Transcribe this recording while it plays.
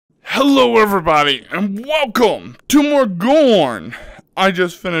Hello everybody, and welcome to more GORN! I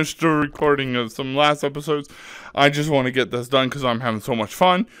just finished the recording of some last episodes. I just want to get this done because I'm having so much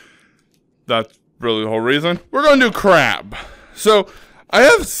fun. That's really the whole reason. We're going to do crab. So, I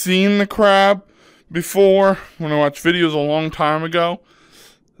have seen the crab before when I watched videos a long time ago.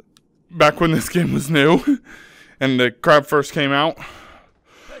 Back when this game was new and the crab first came out.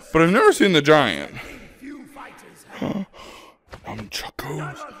 But I've never seen the giant.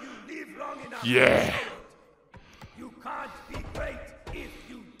 Nunchuckos. Yeah. You can't be great if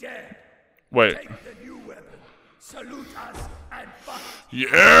you dare. Wait. Take the new weapon. Salute us and fight.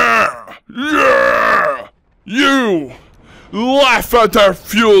 Yeah. Yeah. You laugh at their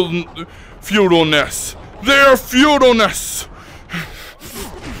feudalness. Their feudalness.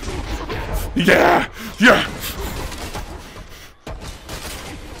 Yeah. Yeah.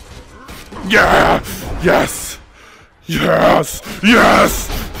 Yeah. Yes. Yes. Yes.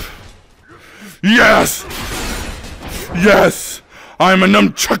 Yes! Yes! I'm a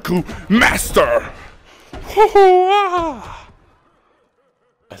nunchaku master!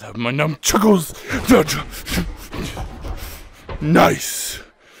 I love my nunchuckles! Nice!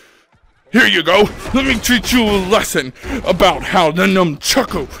 Here you go! Let me teach you a lesson about how the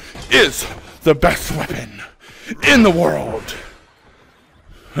nunchaku is the best weapon in the world!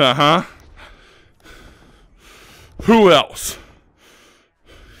 Uh-huh. Who else?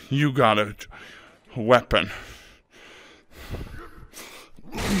 You got a weapon.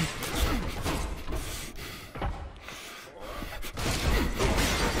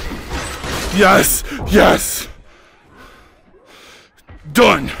 Yes! Yes!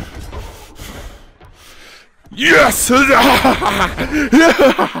 Done! Yes!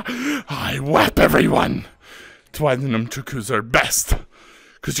 I whap everyone! That's why the nunchakus are best.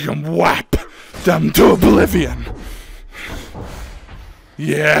 Because you can whap them to oblivion.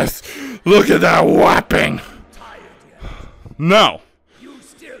 Yes! Look at that whapping! No! You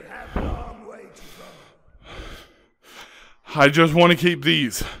still have a long way to go. I just want to keep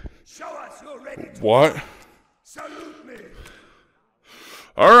these. Show us you're ready to What? salute me.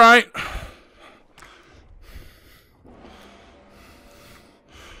 Alright.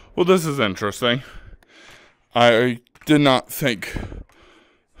 Well, this is interesting. I did not think.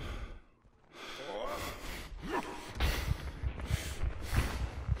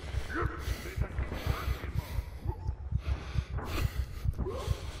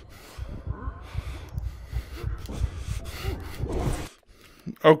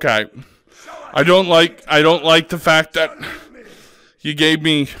 Okay. I don't like the fact that you gave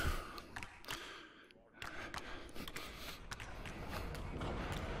me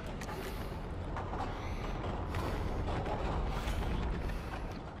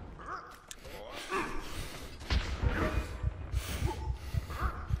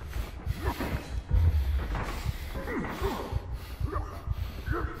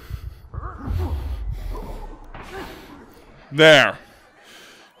there.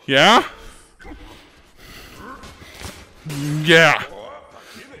 Yeah? Yeah.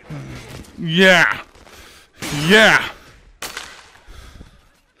 Yeah. Yeah.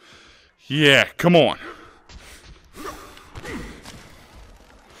 Yeah, come on.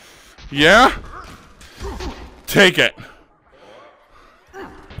 Yeah? Take it.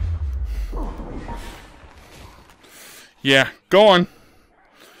 Yeah, go on.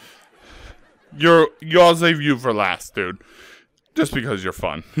 I'll save you for last, dude. Just because you're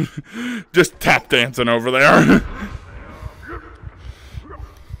fun. Just tap dancing over there.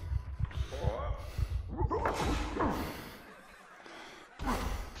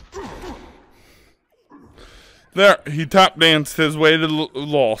 There, he tap danced his way to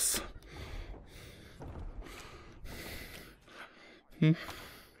loss.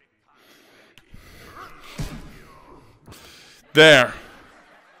 There.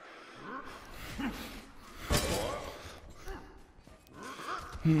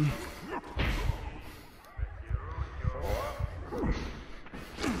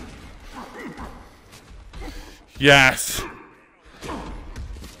 Yes.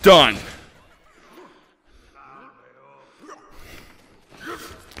 Done.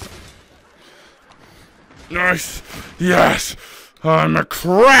 Nice. Yes. I'm a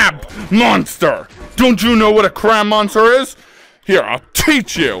crab monster. Don't you know what a crab monster is? Here, I'll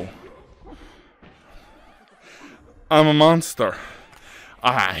teach you. I'm a monster.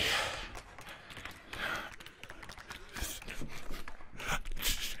 I'm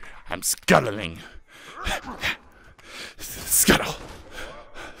scuttling. Scuttle.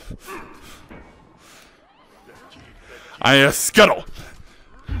 I scuttle.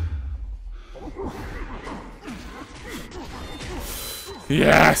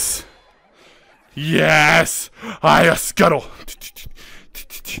 Yes. Yes. I scuttle.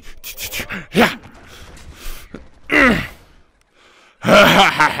 Yeah. Ha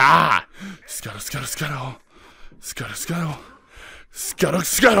ha ha ha. Scuttle, scuttle, scuttle. Scuttle, scuttle. Scuttle,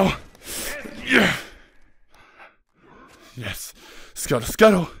 scuttle. Yeah. Yes. Scuttle,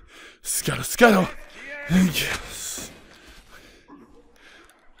 scuttle. Scuttle, scuttle. Yes.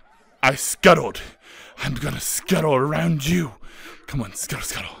 I scuttled. I'm gonna scuttle around you. Come on, scuttle,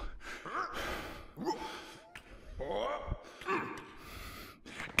 scuttle.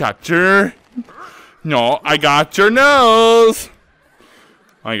 Got your... No, I got your nose.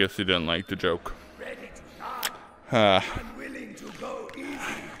 I guess he didn't like the joke. Unwilling to go easy.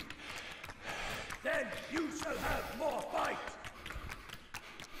 Then you shall have more fight.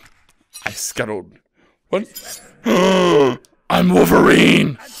 I scuttled. What? I'm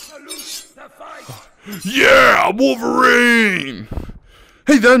Wolverine. And salute the fight. Yeah, Wolverine.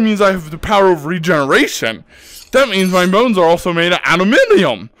 Hey, that means I have the power of regeneration. That means my bones are also made of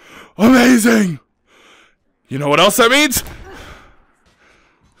aluminium. Amazing. You know what else that means?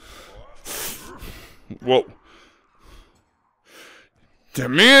 Whoa. That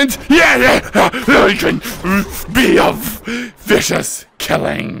means, yeah, I can be a vicious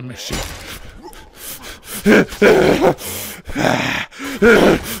killing machine.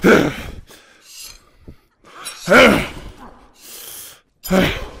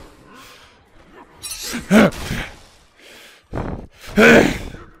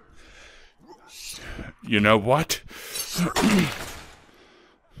 You know what?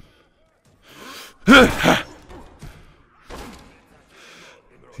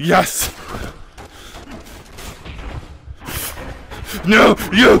 Yes. No,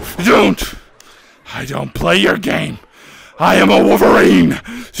 you don't. I don't play your game. I am a Wolverine.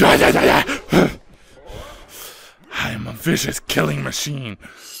 I am a vicious killing machine.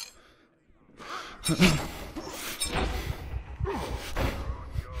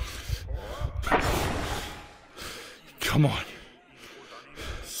 Come on.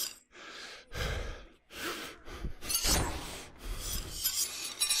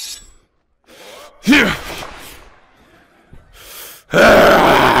 Here.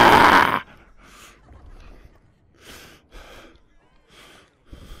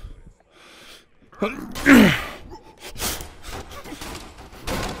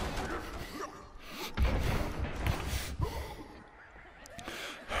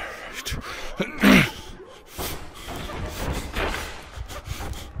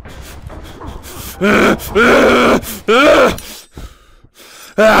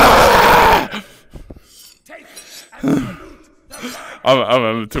 I'm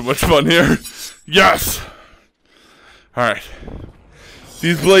having too much fun here. Yes. All right.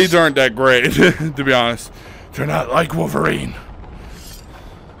 These blades aren't that great, to be honest. They're not like Wolverine.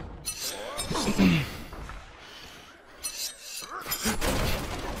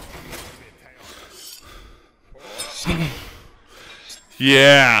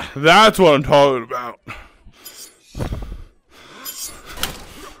 Yeah, that's what I'm talking about.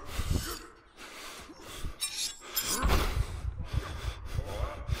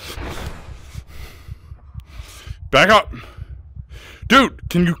 Back up. Dude,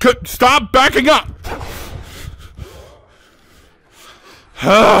 can you stop backing up?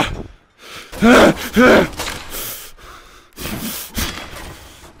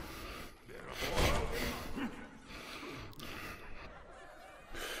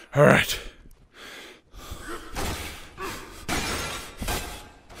 All right.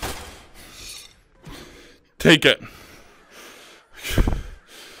 Take it.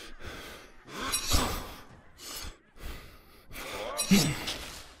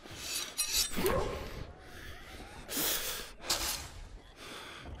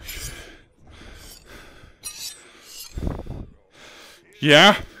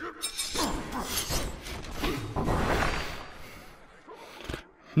 Yeah?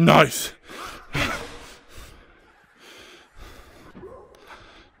 Nice.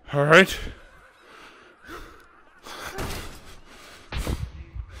 All right.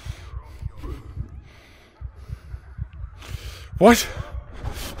 What?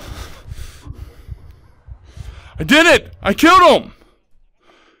 I did it! I killed him!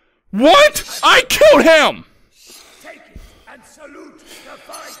 What? I killed him! Take it and salute the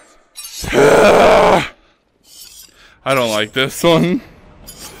fight. I don't like this one.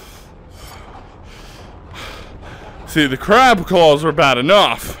 See, the crab claws are bad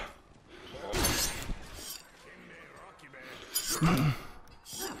enough.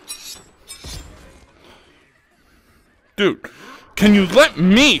 Dude, can you let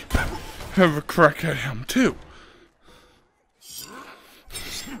me have a crack at him too?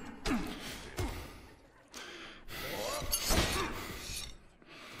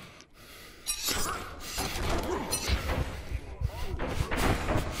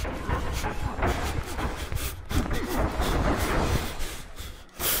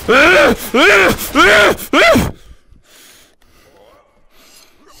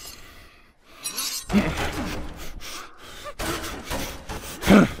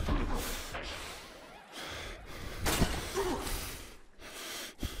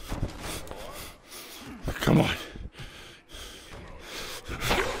 Come on.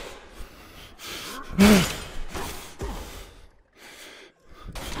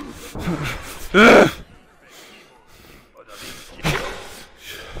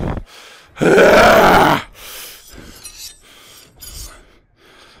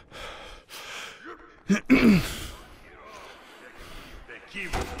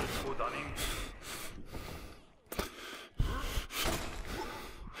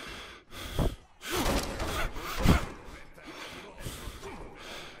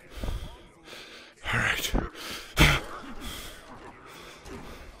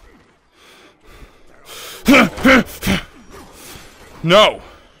 No.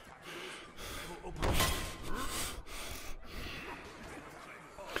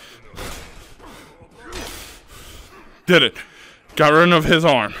 Did it. Got rid of his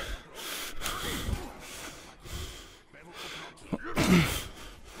arm.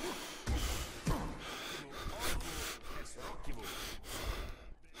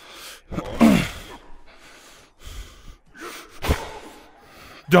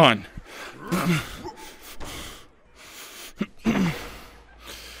 Done.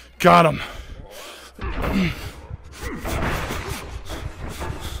 Got him.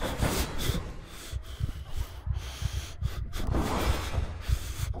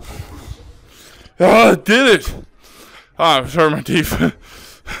 Oh, did it. Oh, I was hurting my teeth.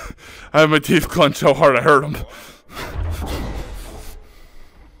 I had my teeth clenched so hard I hurt them.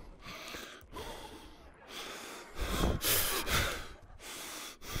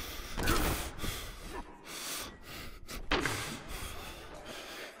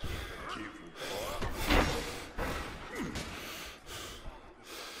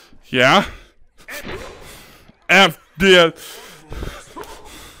 Yeah? FD.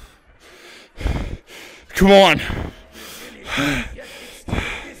 Come on.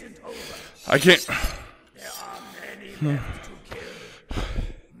 I can't. There are many left to kill.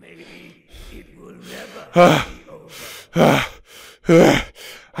 Maybe it will never be over.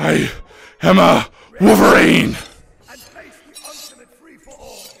 I am a Wolverine. And face the ultimate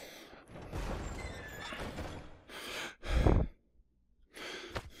free-for-all.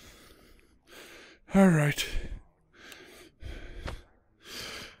 All right.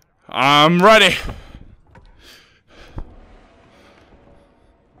 I'm ready.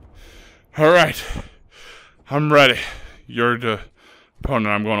 All right. I'm ready. You're the opponent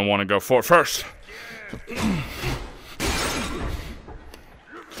I'm going to want to go for first.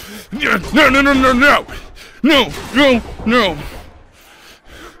 No, no, no, no, no. No, no, no.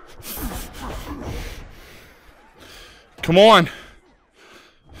 Come on.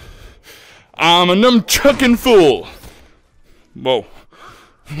 I'm a nunchucking fool. Whoa.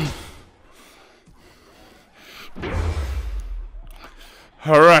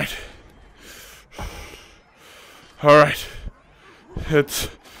 All right. All right. It's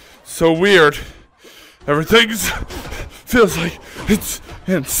so weird. Everything's feels like it's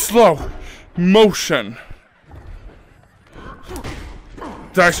in slow motion.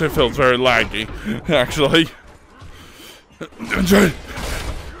 It actually feels very laggy, actually.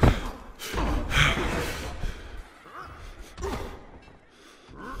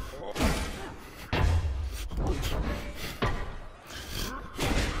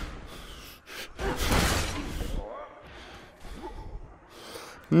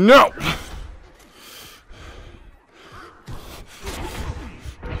 No!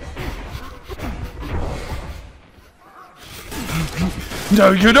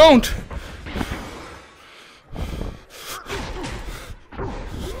 No, you don't!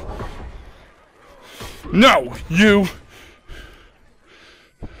 No, you...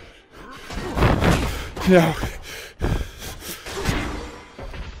 No.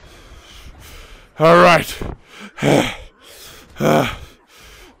 All right.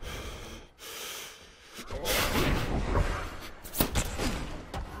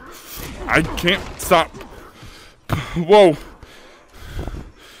 I can't stop. Whoa.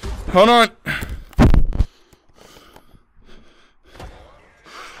 Hold on.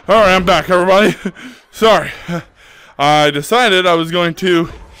 Alright, I'm back, everybody. Sorry. I decided I was going to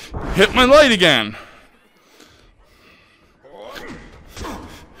hit my light again.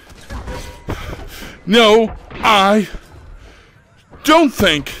 No, I don't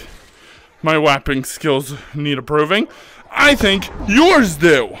think my whapping skills need improving. I think yours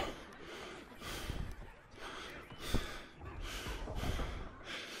do.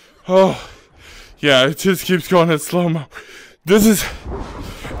 Oh, yeah, it just keeps going in slow-mo. This is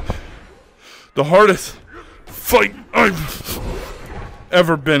the hardest fight I've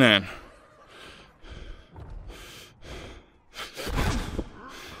ever been in.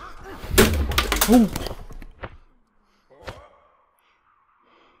 Oh.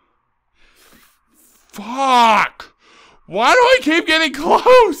 Fuck! Why do I keep getting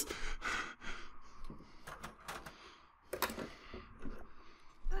close?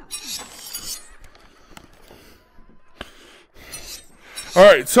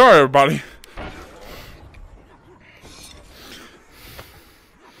 Alright, sorry everybody.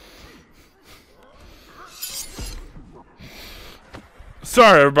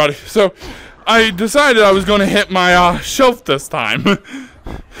 Sorry everybody. So, I decided I was going to hit my shelf this time.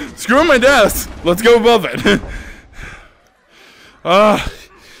 Screw my desk. Let's go above it.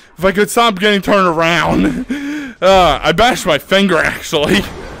 If I could stop getting turned around. I bashed my finger actually.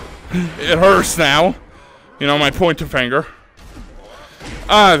 It hurts now. You know, my pointer finger.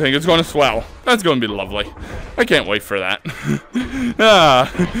 I think it's going to swell. That's going to be lovely. I can't wait for that.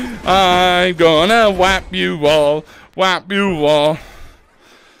 I'm gonna whap you all. Whap you all.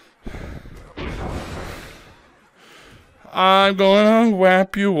 I'm gonna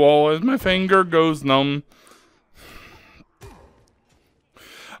whap you all as my finger goes numb.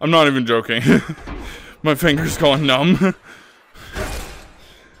 I'm not even joking. My finger's going numb.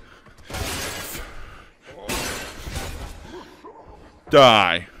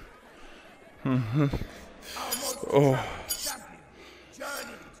 Die. Oh.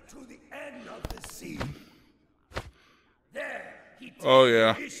 Oh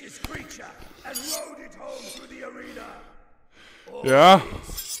yeah. Yeah.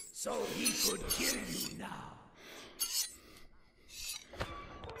 So he could kill you now.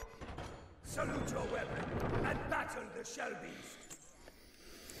 Salute your weapon and battle the shell beast.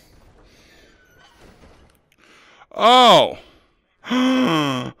 Oh.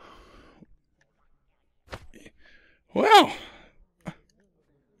 Well,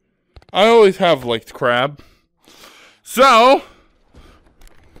 I always have liked crab. So,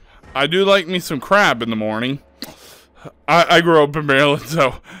 I do like me some crab in the morning. I grew up in Maryland,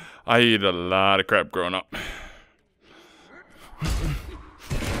 so I eat a lot of crab growing up.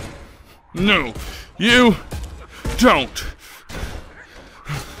 No, you don't.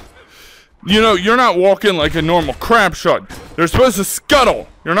 You know, you're not walking like a normal crab should. They're supposed to scuttle.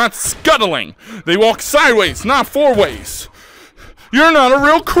 You're not scuttling. They walk sideways, not four ways. You're not a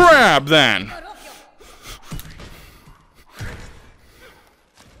real crab, then.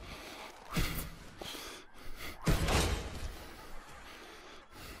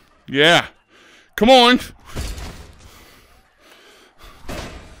 Yeah. Come on.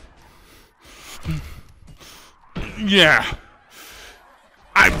 Yeah.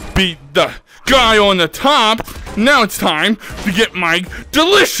 I beat the guy on the top. Now it's time to get my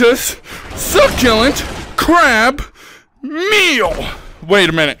delicious, succulent crab meal. Wait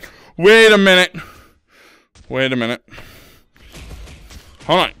a minute. Wait a minute. Wait a minute.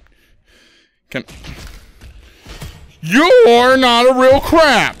 Hold on. You're not a real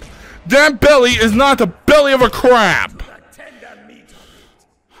crab. That belly is not the belly of a crab.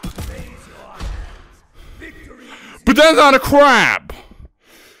 But that's not a crab.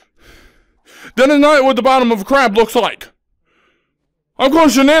 That is not what the bottom of a crab looks like. I'm going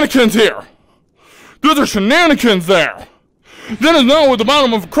shenanigans here. Those are shenanigans there. That is not what the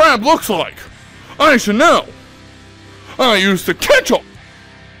bottom of a crab looks like. I should know. I used to catch them.